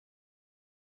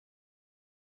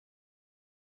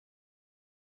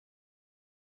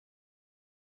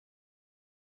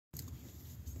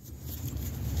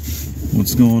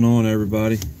What's going on,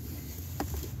 everybody?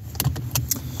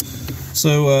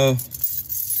 So,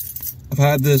 I've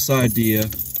had this idea to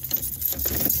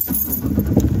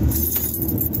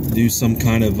do some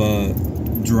kind of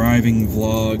driving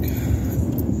vlog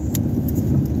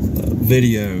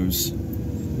videos,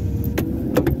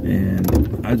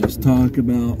 and I just talk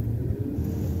about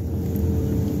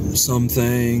some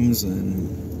things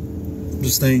and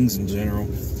just things in general.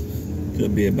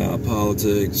 Could be about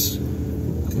politics,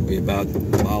 could be about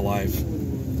my life, you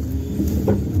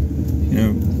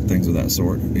know, things of that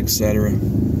sort, etc.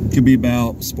 Could be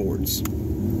about sports.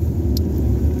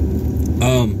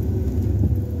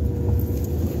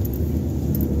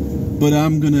 But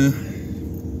I'm gonna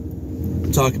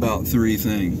talk about three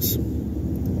things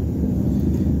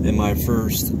in my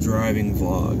first driving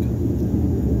vlog.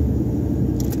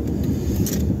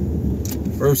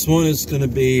 First one is gonna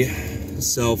be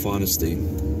self-honesty.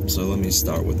 So let me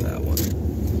start with that one.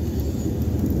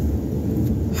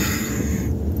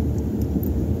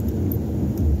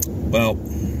 Well,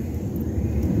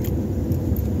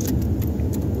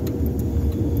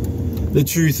 the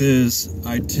truth is,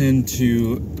 I tend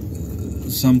to,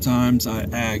 sometimes I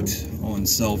act on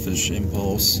selfish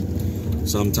impulse.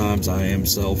 Sometimes I am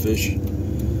selfish.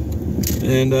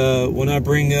 And when I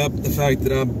bring up the fact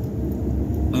that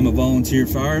I'm a volunteer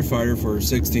firefighter for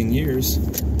 16 years,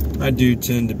 I do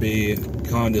tend to be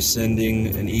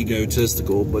condescending and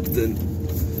egotistical, but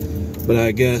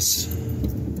I guess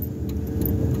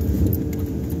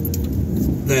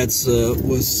that's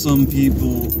with some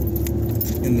people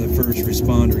in the first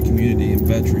responder community and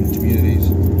veteran community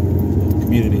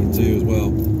too as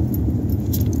well.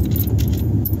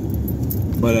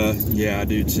 But yeah, I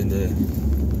do tend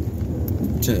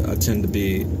to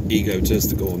be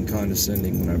egotistical and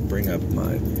condescending when I bring up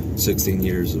my 16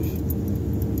 years of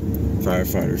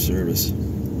firefighter service.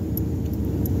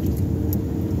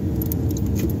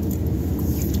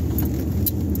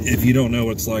 If you don't know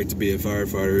what it's like to be a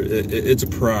firefighter, it's a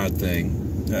pride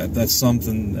thing. That's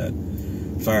something that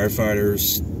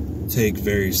firefighters take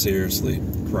very seriously,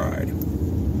 pride.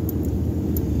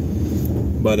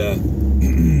 But I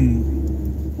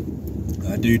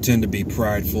do tend to be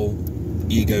prideful,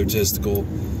 egotistical,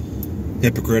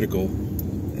 hypocritical,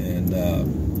 and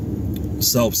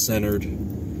self-centered,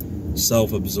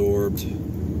 self-absorbed.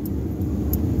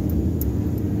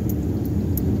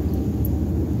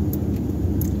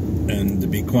 And to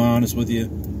be quite honest with you,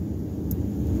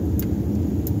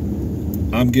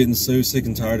 I'm getting so sick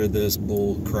and tired of this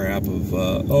bull crap of,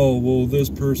 oh, well, this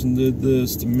person did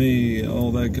this to me,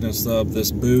 all that kind of stuff,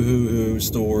 this boo-hoo-hoo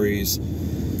stories.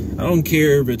 I don't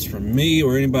care if it's from me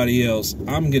or anybody else.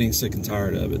 I'm getting sick and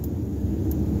tired of it.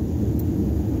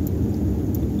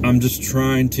 I'm just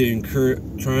trying to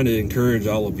encourage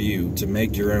all of you to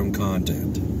make your own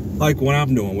content, like what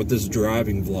I'm doing with this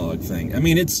driving vlog thing. I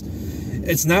mean, it's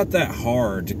not that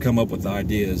hard to come up with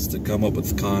ideas, to come up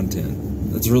with content.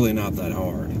 It's really not that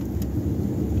hard.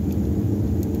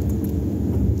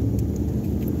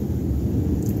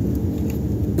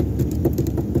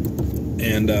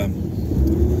 And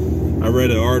I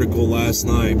read an article last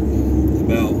night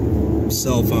about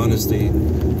self-honesty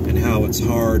and how it's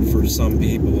hard for some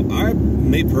people.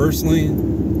 Me personally,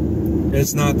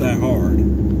 it's not that hard.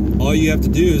 All you have to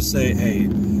do is say, hey,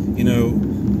 you know,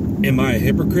 am I a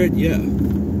hypocrite? Yeah.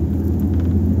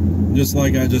 Just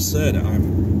like I just said,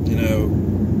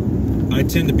 I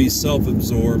tend to be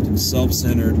self-absorbed,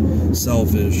 self-centered,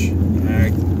 selfish.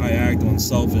 I act on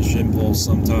selfish impulse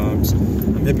sometimes.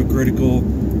 I'm hypocritical.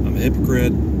 I'm a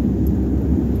hypocrite.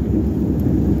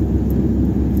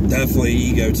 Definitely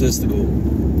egotistical.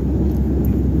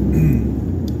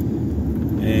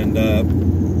 And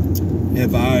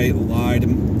have I lied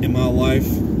in my life?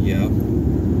 Yeah.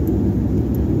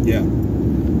 Yeah.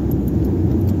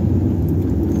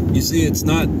 You see, it's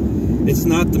not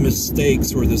the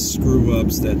mistakes or the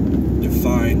screw-ups that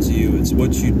defines you. It's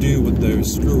what you do with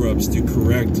those screw-ups to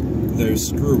correct those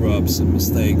screw-ups and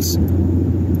mistakes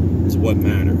is what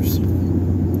matters.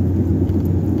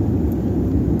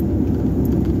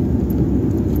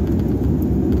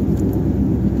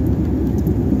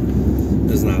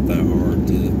 It's not that hard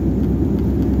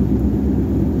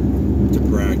to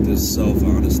practice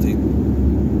self-honesty.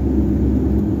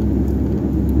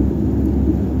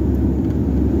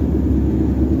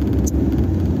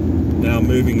 Now,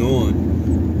 moving on.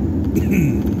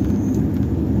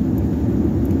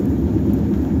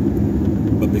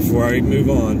 But before I move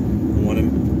on, I want to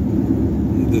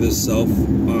do this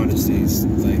self-honesty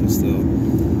thing still.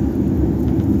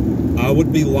 I I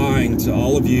would be lying to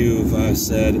all of you if I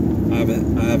said I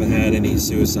haven't had any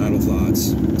suicidal thoughts,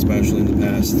 especially in the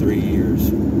past 3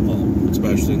 years. Well,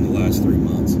 especially in the last 3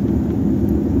 months.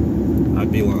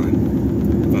 I'd be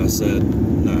lying if I said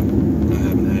no, I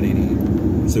haven't had any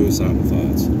suicidal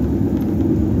thoughts.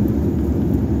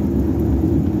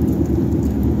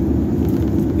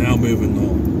 Now moving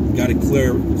on. Got to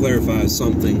clarify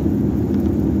something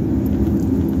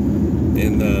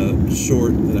in the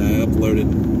short that I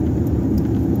uploaded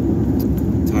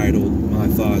titled My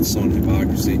Thoughts on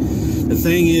Hypocrisy. The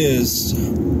thing is,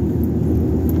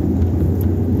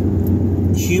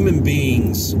 human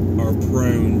beings are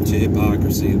prone to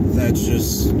hypocrisy. That's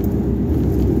just,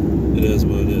 it is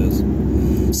what it is.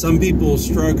 Some people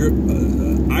struggle,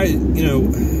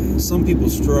 some people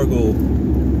struggle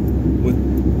with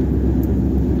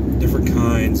different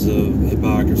kinds of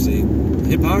hypocrisy.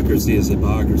 Hypocrisy is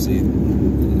hypocrisy.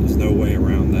 There's no way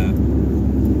around that.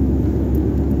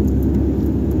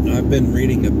 I've been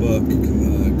reading a book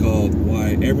called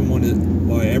Why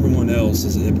Everyone Else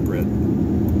is a Hypocrite.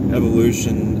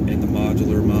 Evolution in the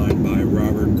Modular Mind by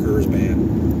Robert Kurzban,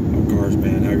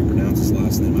 how you pronounce his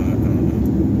last name, I don't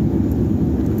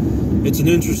know. It's an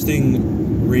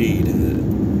interesting read.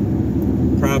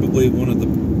 Probably one of the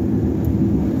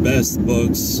best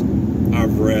books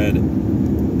I've read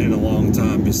in a long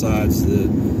time, besides the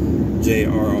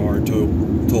J.R.R.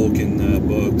 Tolkien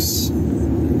books,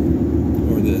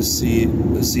 or the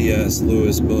C.S.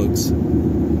 Lewis books.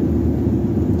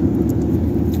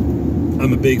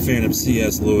 I'm a big fan of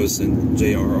C.S. Lewis and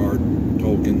J.R.R.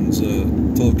 Tolkien's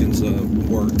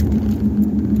work,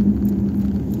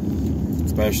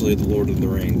 especially The Lord of the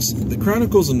Rings. The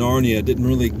Chronicles of Narnia didn't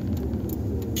really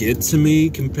get to me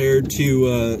compared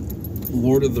to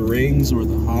Lord of the Rings or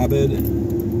The Hobbit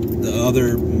and the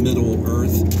other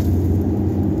Middle-earth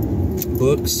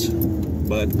books,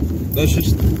 but that's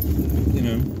just,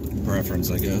 preference,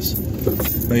 I guess.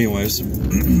 But anyways,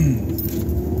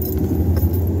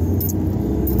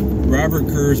 Robert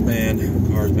Kurzban,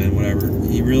 whatever,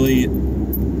 he really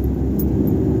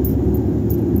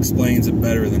explains it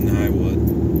better than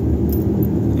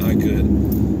I could,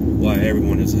 why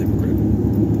everyone is a hypocrite.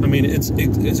 I mean, it's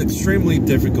extremely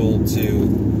difficult to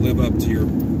live up to your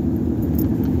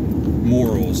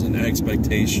morals and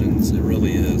expectations. It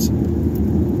really is.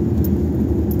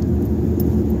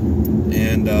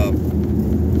 And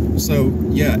so,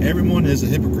 yeah, everyone is a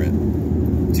hypocrite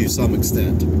to some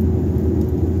extent.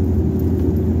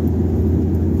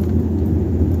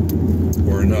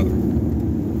 Or another.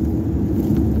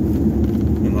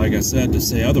 And like I said, to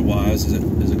say otherwise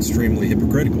is extremely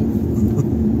hypocritical.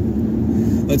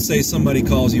 Let's say somebody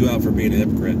calls you out for being a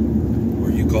hypocrite,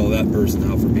 or you call that person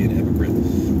out for being a hypocrite.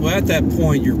 Well, at that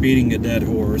point, you're beating a dead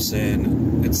horse,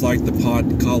 and it's like the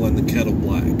pot calling the kettle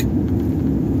black.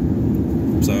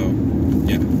 So,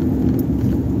 yeah.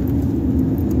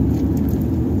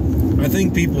 I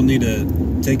think people need to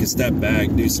take a step back,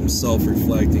 do some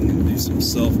self-reflecting, and do some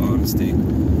self-honesty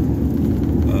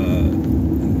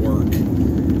work.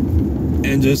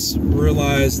 And just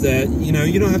realize that,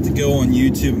 you don't have to go on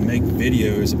YouTube and make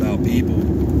videos about people.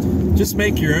 Just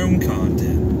make your own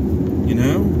content,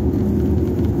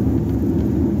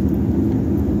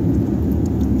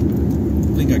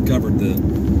 I think I covered the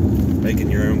making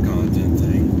your own content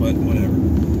thing, but whatever.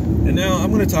 And now I'm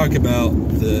going to talk about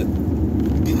the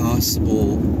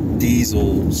possible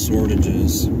diesel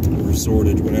shortages, or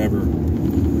shortage, whatever.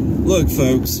 Look,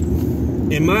 folks,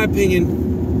 in my opinion,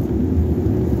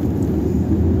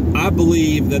 I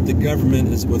believe that the government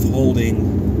is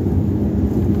withholding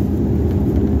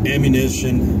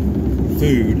ammunition,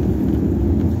 food,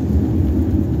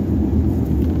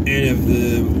 and if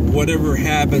whatever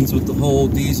happens with the whole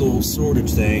diesel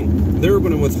shortage thing, they're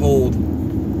going to withhold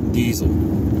diesel.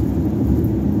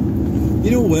 You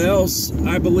know what else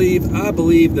I believe? I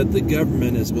believe that the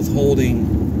government is withholding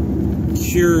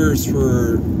cures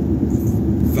for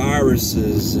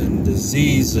viruses and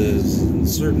diseases, and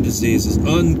certain diseases,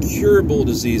 uncurable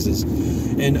diseases,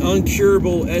 and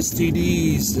uncurable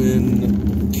STDs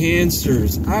and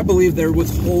cancers. I believe they're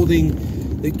withholding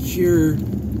the cure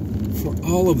for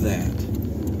all of that.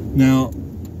 Now,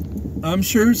 I'm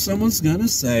sure someone's gonna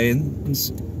say,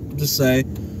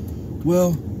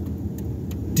 well,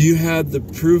 do you have the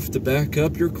proof to back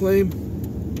up your claim?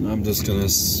 I'm just gonna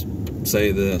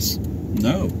say this: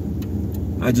 no.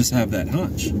 I just have that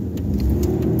hunch.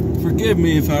 Forgive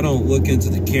me if I don't look into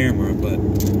the camera, but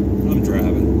I'm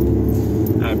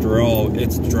driving. After all,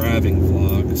 it's a driving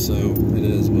vlog, so it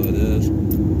is what it is.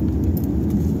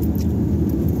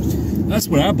 That's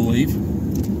what I believe.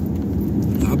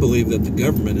 I believe that the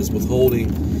government is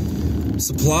withholding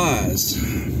supplies.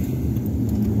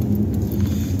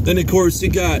 Then, of course, you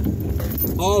got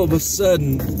all of a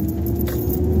sudden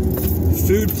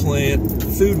food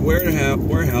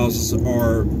warehouses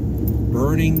are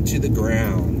burning to the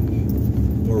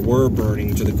ground, or were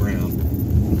burning to the ground.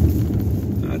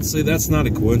 I'd say that's not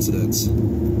a coincidence.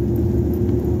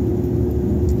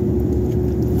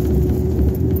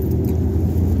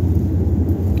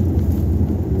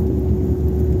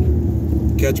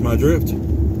 Catch my drift?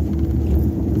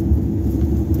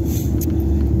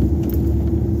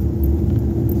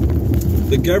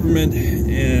 The government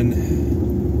and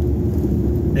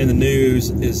the news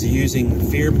is using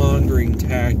fear-mongering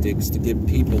tactics to get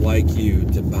people like you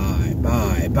to buy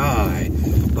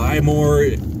more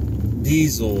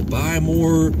diesel, buy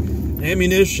more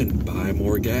ammunition, buy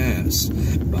more gas,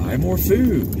 buy more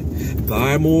food,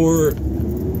 buy more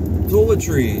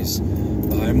toiletries,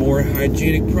 buy more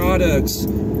hygienic products,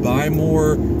 buy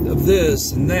more of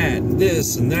this and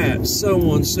that, so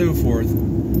on and so forth.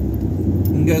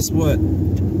 And guess what?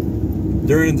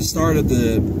 During the start of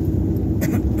the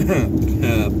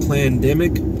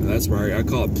pandemic, that's right, I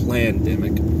call it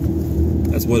plandemic.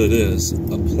 That's what it is, a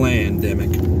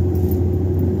plandemic.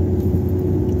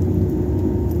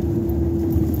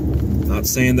 Not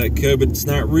saying that COVID's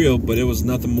not real, but it was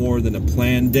nothing more than a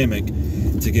plandemic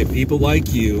to get people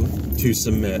like you to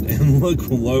submit. And look,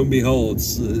 lo and behold,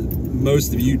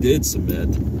 most of you did submit.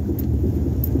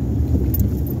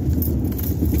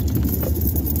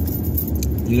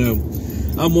 You know,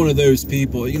 I'm one of those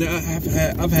people. You know,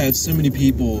 I've had so many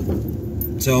people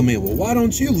tell me, well, why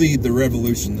don't you lead the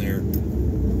revolution there?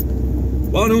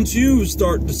 Why don't you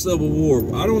start the Civil War?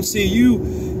 I don't see you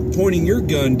pointing your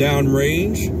gun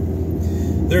downrange.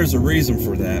 There's a reason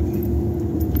for that.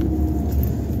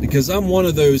 Because I'm one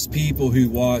of those people who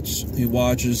watches from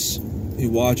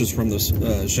the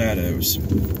shadows.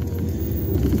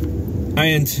 I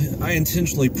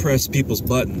intentionally press people's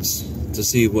buttons to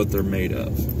see what they're made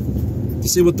of, to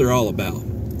see what they're all about.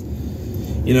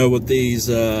 You know, with these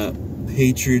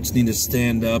patriots need to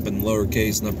stand up in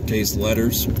lowercase and uppercase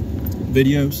letters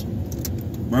videos,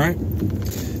 right?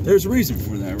 There's a reason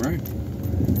for that, right?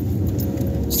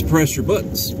 It's to press your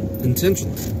buttons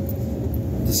intentionally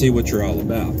to see what you're all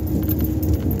about.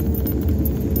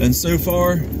 And so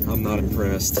far, I'm not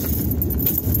impressed.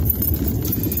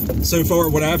 So far,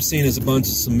 what I've seen is a bunch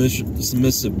of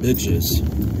submissive bitches.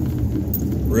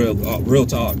 Real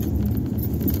talk.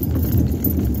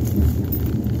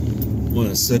 Want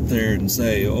to sit there and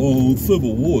say, oh,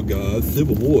 Civil War, guys,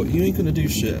 Civil War. You ain't gonna do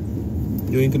shit.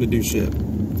 You ain't gonna do shit.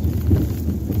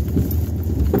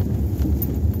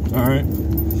 Alright?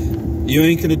 You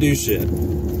ain't gonna do shit.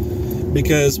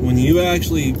 Because when you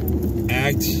actually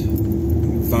act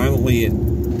violently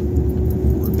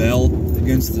and rebel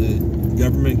against the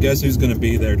government, guess who's gonna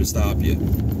be there to stop you?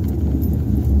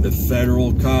 The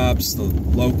federal cops, the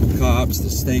local cops, the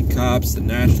state cops, the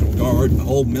National Guard, the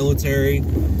whole military,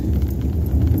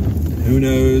 and who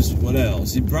knows what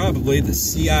else. You probably the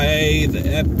CIA, the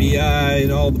FBI,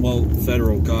 and all the, well,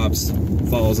 federal cops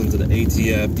falls into the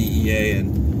ATF, DEA,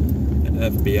 and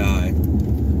FBI.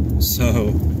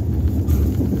 So,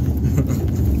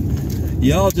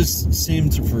 y'all just seem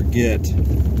to forget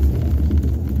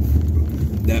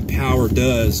that power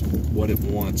does what it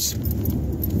wants.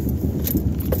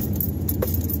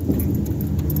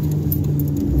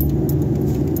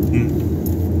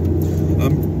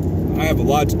 I have a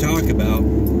lot to talk about,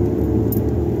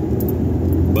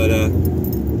 but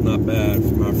not bad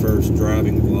for my first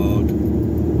driving vlog.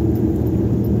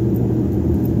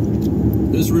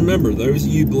 Just remember, those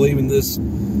of you believing this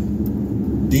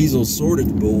diesel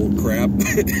shortage bull crap,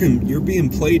 you're being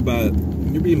played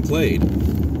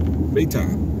big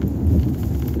time.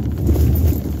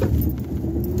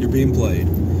 You're being played.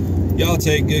 Y'all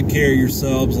take good care of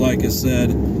yourselves. Like I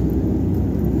said,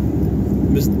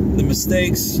 the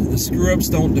mistakes, the screw-ups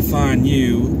don't define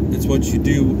you. It's what you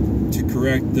do to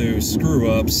correct those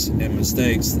screw-ups and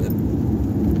mistakes that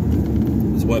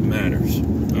is what matters.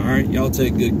 Alright, y'all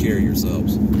take good care of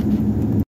yourselves.